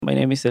my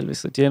name is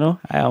Elvis Otieno.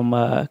 I am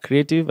a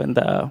creative and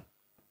the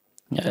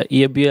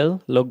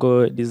EABL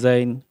logo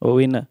design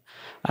winner.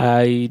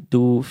 I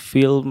do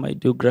film, I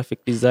do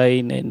graphic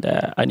design and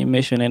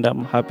animation, and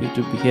I'm happy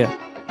to be here.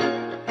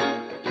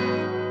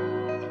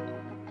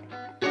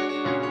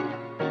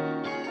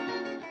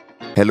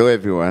 Hello,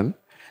 everyone,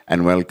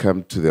 and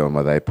welcome to the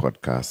Omadai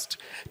podcast.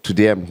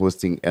 Today, I'm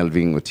hosting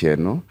Elvin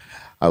Otieno,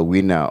 a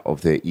winner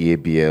of the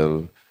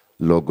EABL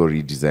logo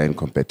redesign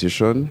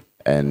competition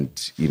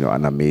and,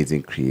 an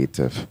amazing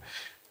creative.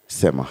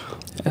 Sema.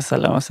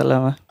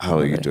 Salama. How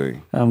are you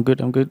doing? I'm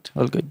good.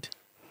 All good.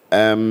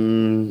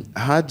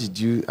 How did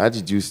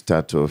you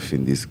start off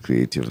in this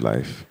creative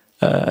life?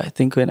 I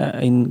think when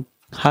in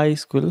high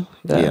school,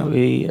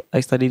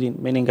 I studied in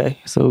Menengai,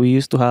 so we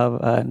used to have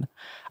an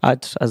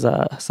art as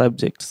a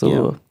subject.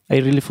 So I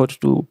really thought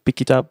to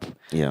pick it up.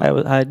 I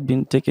had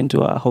been taken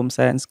to a home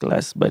science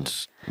class,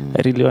 but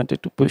I really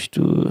wanted to push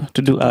to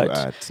do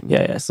art.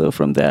 So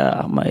from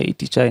there, my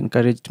teacher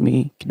encouraged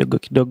me.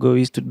 Kidogo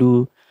used to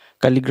do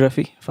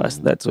calligraphy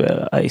first. That's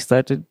where I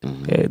started.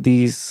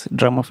 These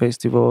drama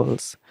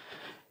festivals,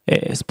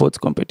 sports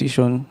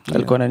competition.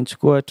 Alikuwa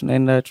ananichukua,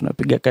 tunaenda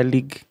tunapiga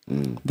callig.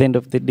 The end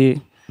of the day,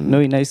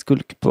 in high school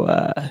kipo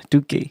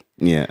 2K.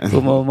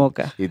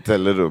 Umeomoka. It's a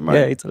little money.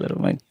 Yeah, it's a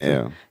little money.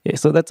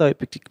 So that's how I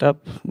picked it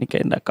up.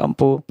 Nikaenda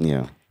Campo.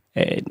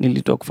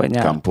 Nilitoka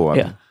kufanya Campo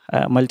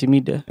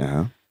multimedia.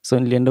 So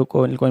nilienda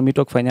huko, nilikuwa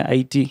nimeitoka kufanya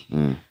IT.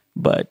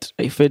 But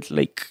I felt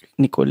like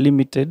niko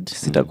limited,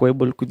 sitakuwa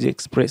able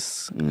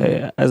kuji-express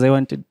as I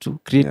wanted to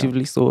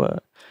creatively. So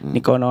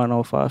nikaona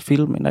wanaoffer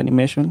film and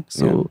animation.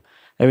 So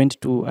I went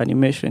to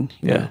animation.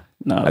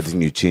 Now, I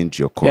think you changed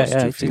your course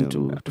to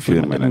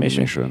film and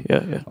animation.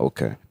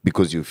 Okay.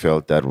 Because you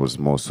felt that was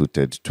more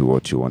suited to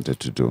what you wanted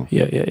to do.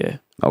 Yeah.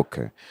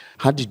 Okay.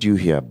 How did you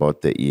hear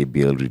about the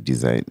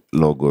EABL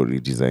logo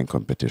redesign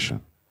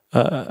competition?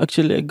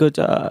 Actually, I got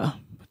a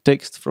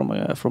text from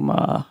a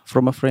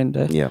friend.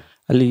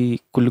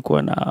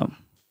 Kulikuwa na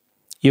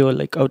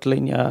like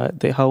outline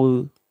the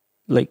how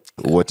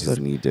what is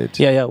needed.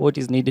 What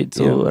is needed.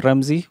 So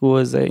Ramsey, who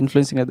was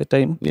influencing at the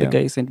time, the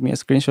guy sent me a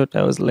screenshot.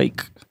 I was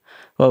like,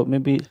 well,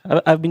 maybe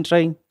I've been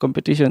trying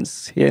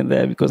competitions here and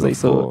there because I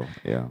saw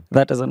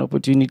that as an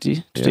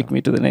opportunity to take me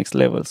to the next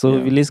level. So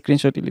vile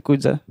screenshot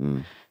ilikuja,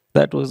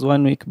 that was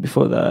 1 week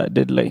before the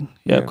deadline.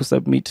 To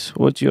submit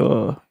what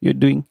you're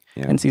doing.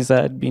 And since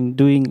I had been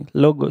doing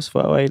logos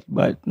for a while,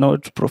 but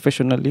not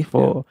professionally,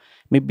 for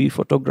maybe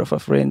photographer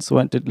friends who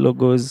wanted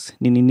logos,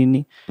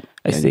 nini.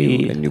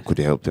 And you could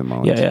help them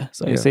out.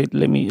 So I said,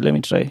 let me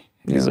try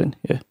this one.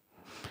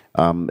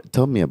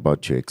 Tell me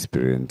about your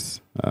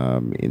experience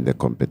in the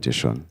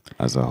competition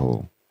as a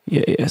whole.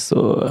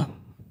 So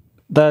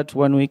that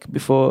 1 week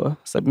before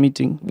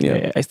submitting,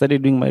 I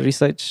started doing my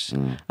research.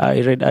 I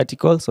read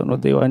articles on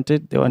what they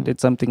wanted. They wanted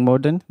something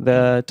modern.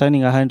 They're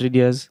turning 100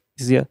 years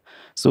this year.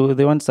 So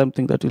they want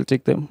something that will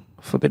take them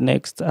for the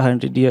next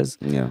 100 years.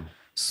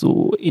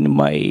 So in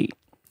my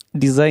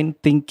design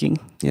thinking,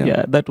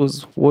 that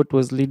was what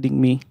was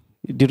leading me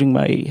during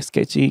my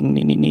sketching,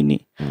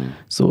 nini.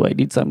 So I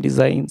did some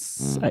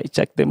designs. I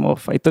checked them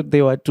off. I thought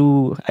they were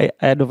I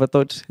had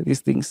overthought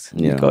these things.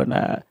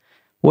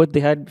 What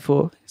they had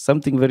before,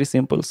 something very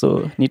simple.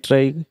 So ni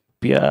try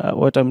pia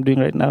what I'm doing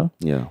right now.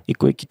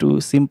 Ikuwe kitu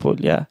simple.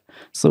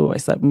 So I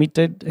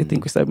submitted. I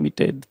think we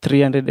submitted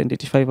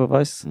 385 of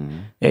us.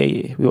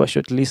 We were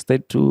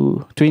shortlisted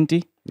to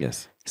 20.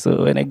 Yes.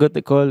 So when I got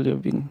the call,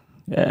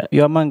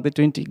 you're among the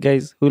 20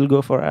 guys who will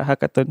go for a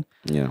hackathon.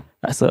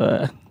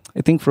 So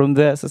I think from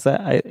there,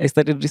 I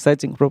started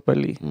researching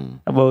properly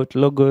about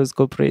logos,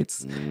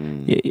 corporates.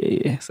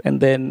 Yes.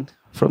 And then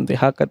from the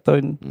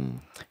hackathon,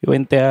 we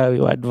went there, we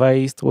were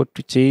advised what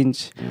to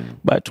change.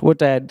 But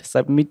what I had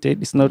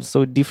submitted is not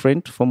so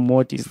different from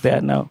what is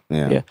there now.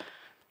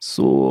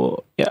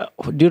 So,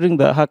 during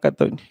the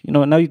hackathon,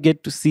 now you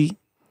get to see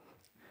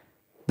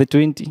the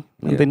 20.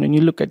 And then when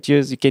you look at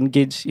yours, you can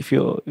gauge if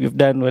you've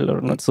done well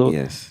or not. So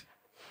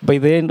by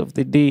the end of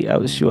the day, I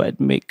was sure I'd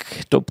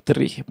make top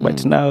 3.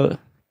 But now,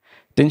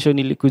 tension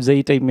ilikuja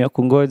hii time ya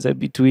kungoja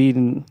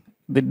between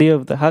the day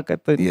of the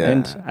hackathon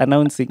and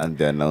announcing. And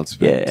the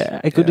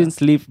announcement. I couldn't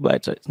sleep,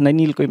 but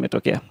nani ilikuwa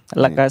imetokea?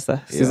 La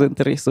Casa, season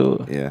 3.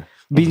 So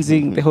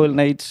binging the whole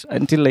night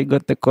until I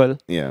got the call.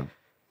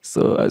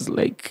 So I was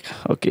like,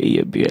 okay,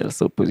 EABL,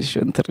 so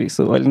position 3.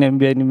 So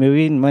waliniambia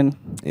nimewin, man.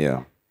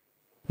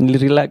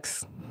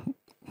 Nilirelax.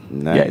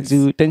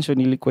 Nice.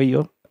 Tension ilikuwa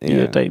hiyo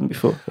time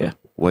before.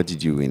 What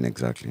did you win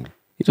exactly?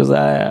 It was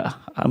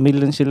a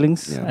million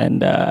shillings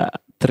and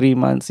 3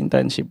 months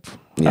internship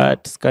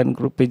at Scan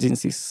Group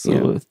Agencies.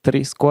 So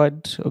 3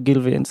 Squad,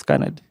 Ogilvy and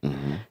Scanad.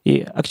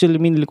 Actually,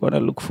 me nilikuwa na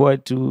look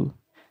forward to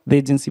the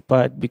agency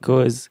part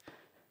because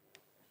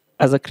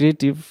as a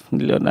creative,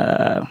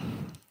 niliona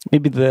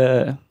maybe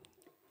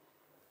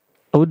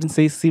I wouldn't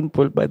say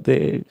simple, but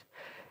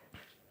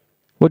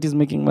what is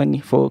making money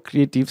for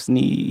creatives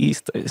ni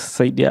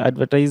side ya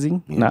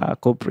advertising na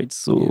corporate.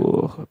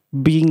 So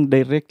being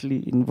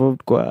directly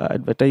involved kwa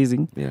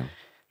advertising.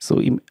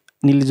 So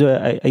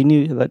I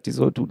knew that is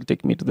what would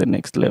take me to the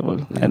next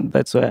level, and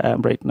that's where I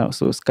am right now.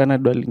 So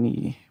Scanad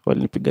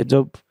walinipiga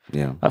job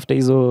after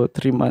hizo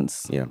 3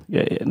 months.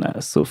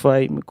 Na so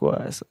far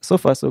imekuwa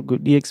so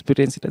good. The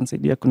experience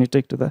itanisaidia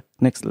kunitake to the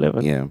next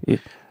level.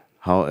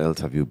 How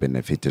else have you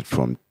benefited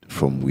from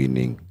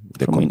winning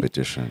the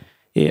competition?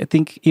 I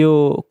think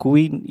hiyo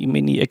kuwin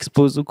imeni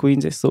expose huku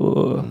nje,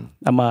 so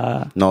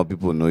now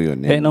people know your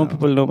name. Now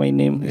people know my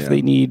name. If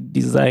they need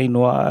design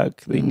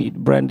work, they need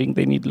branding,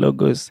 they need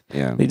logos,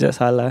 they just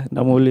holler. And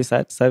I'm always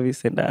at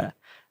service, and I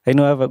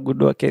know I have a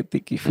good work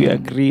ethic. If we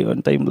agree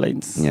on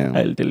timelines,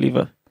 I'll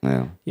deliver.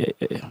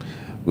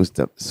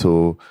 Gustav,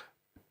 so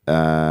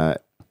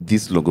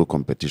this logo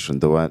competition,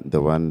 the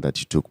one that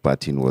you took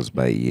part in, was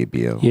by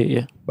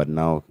EABL. But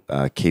now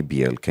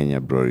KBL, Kenya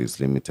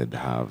Breweries Limited,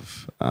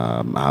 have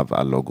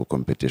a logo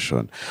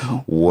competition.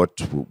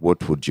 What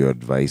would your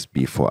advice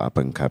be for up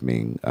and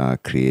coming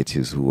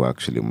creatives who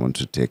actually want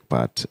to take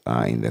part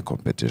in the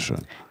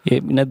competition?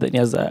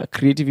 As a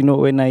creative,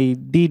 when I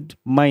did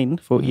mine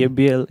for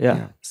EABL,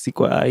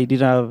 I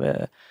didn't have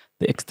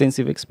the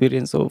extensive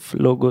experience of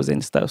logos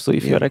and stuff. So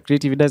if you're a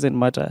creative, it doesn't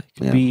matter. It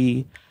could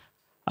be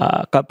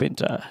a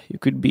carpenter, you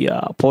could be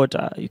a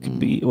porter, you could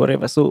be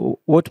whatever. So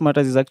what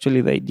matters is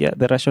actually the idea,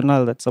 the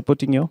rationale that's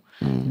supporting your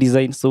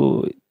design.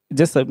 So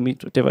just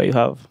submit whatever you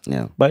have,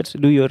 but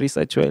do your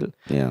research well.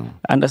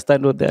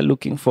 Understand what they're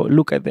looking for.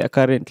 Look at their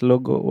current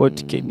logo.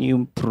 What can you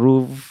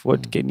improve?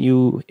 What can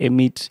you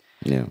emit?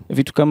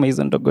 Vitu kama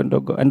hizo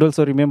ndogo. And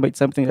also remember, it's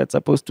something that's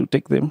supposed to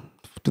take them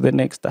to the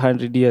next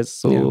 100 years.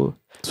 So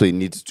it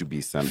needs to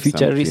be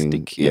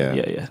futuristic.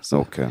 Something, So,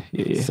 okay.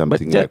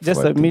 Something but like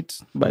just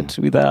submit, but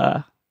with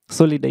a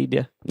solid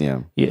idea.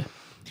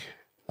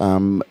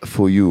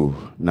 For you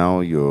now,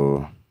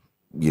 you're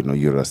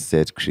a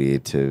set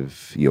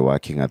creative. You're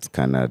working at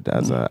Scanad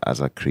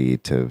as a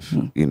creative.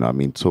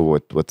 So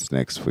what's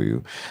next for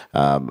you?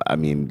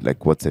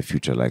 What's the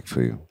future like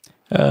for you?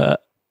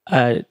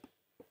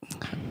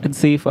 I'd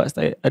say first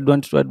I'd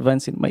want to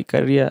advance in my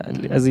career,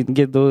 as in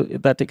get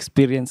that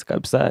experience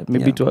kabisa,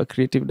 maybe to a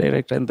creative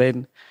director, and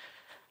then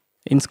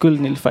in school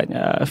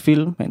nilifanya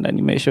film and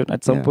animation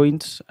at some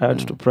point. I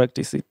had to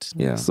practice it,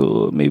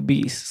 so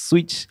maybe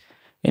switch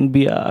and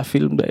be a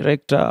film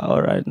director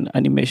or an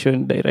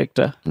animation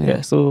director.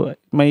 So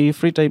my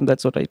free time,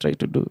 that's what I try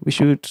to do. We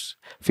shoot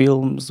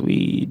films,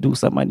 we do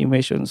some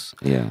animations,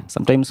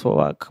 sometimes for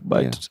work,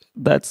 but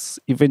that's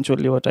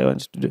eventually what I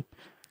want to do.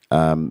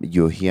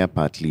 You're here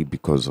partly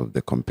because of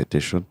the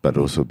competition, but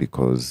also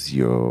because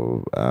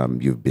you've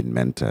been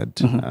mentored,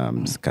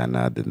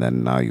 Scanad, and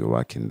then now you're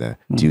working there.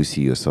 Do you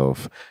see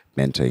yourself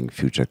mentoring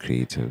future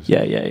creatives?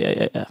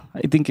 Yeah.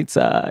 I think it's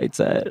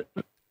a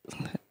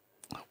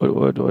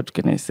what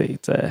can I say?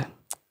 It's a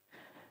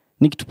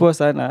ni kitu poa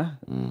sana.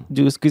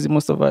 Juu siku hizi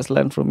most of us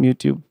learn from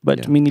YouTube,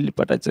 but mi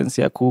nilipata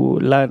chance ya ku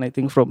learn, I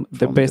think, from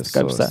the best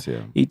kabisa.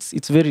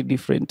 It's very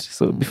different.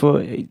 So before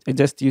I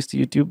just used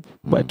YouTube,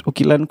 but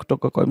ukilearn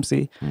kutoka kwa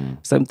mse,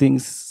 some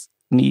things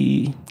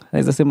ni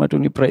naweza sema tu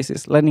ni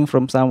prices. Learning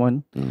from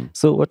someone.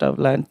 So what I've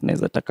learned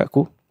naweza taka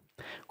ku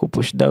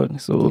push down.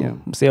 So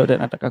mse yote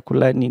anataka ku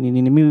learn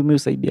nini mimi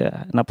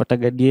usaidia,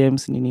 napataga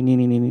DMs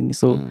nini.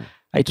 So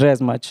I try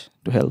as much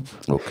to help.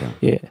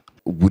 Okay.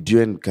 Would you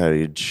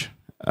encourage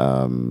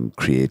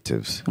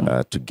creatives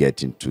to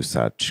get into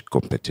such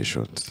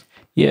competitions?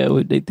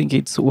 I think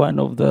it's one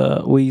of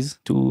the ways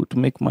to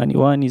make money.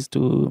 One is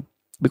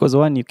because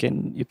you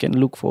can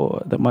look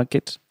for the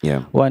market.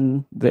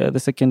 The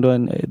second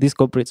one, these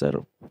corporates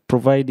are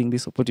providing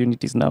these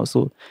opportunities now.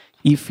 So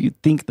if you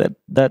think that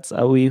that's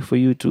a way for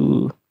you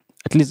to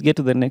at least get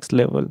to the next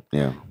level,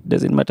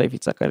 doesn't matter if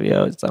it's a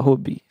career or it's a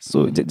hobby.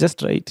 So just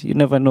try it. You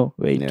never know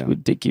where it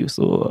would take you.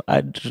 So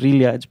I'd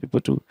really urge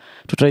people to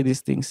try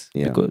these things,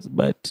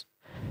 but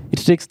it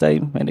takes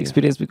time and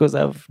experience, because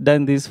I've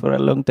done this for a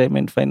long time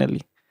and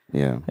finally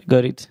I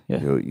got it.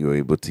 You're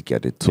able to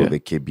get it. So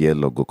the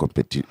KBL logo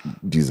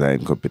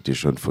design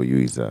competition for you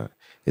is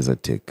a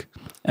tick.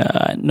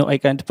 No, I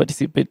can't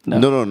participate now.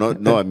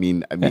 No. I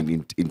mean,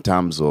 in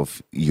terms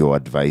of your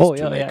advice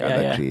to other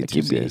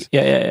creatives.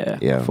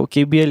 KBL, For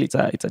KBL,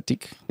 it's a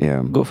tick.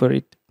 Go for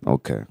it.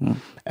 Okay.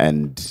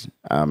 And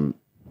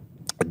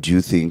do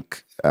you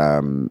think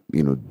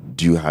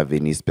do you have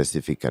any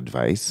specific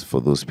advice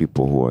for those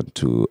people who want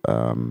to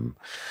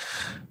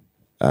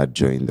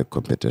join the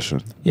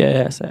competition?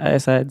 Yes,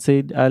 as I had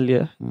said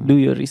earlier, do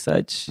your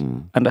research,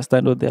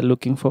 understand what they're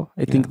looking for.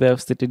 I think they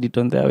have stated it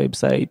on their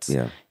websites.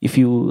 If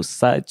you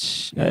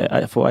search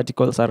for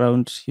articles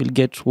around, you'll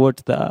get what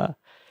the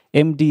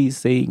MD is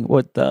saying,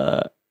 what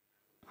the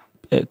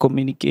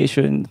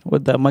communication,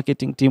 what the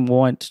marketing team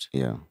want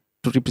to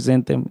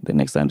represent them the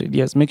next 100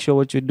 years. Make sure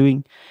what you're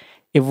doing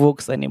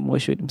evokes an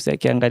emotion.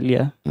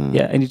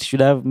 And it should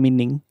have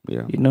meaning.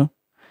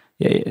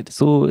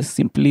 So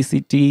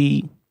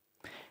simplicity.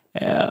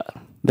 The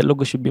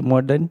logo should be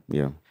modern.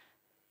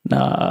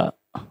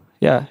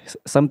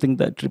 Something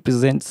that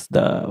represents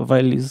the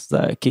values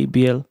the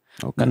KBL.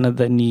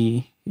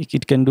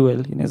 It can do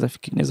well.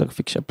 Inaweza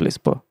kufikisha place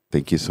poa.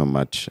 thank you so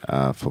much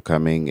for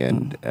coming,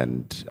 and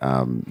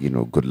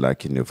good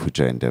luck in your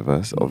future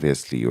endeavors.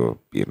 Obviously, you're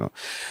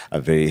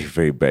a very,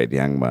 very bright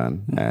young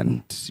man,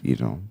 and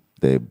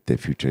the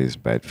future is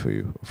bright for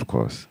you, of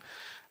course.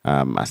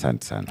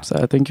 Asante sana.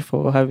 So thank you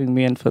for having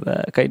me and for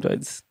the kind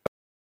words.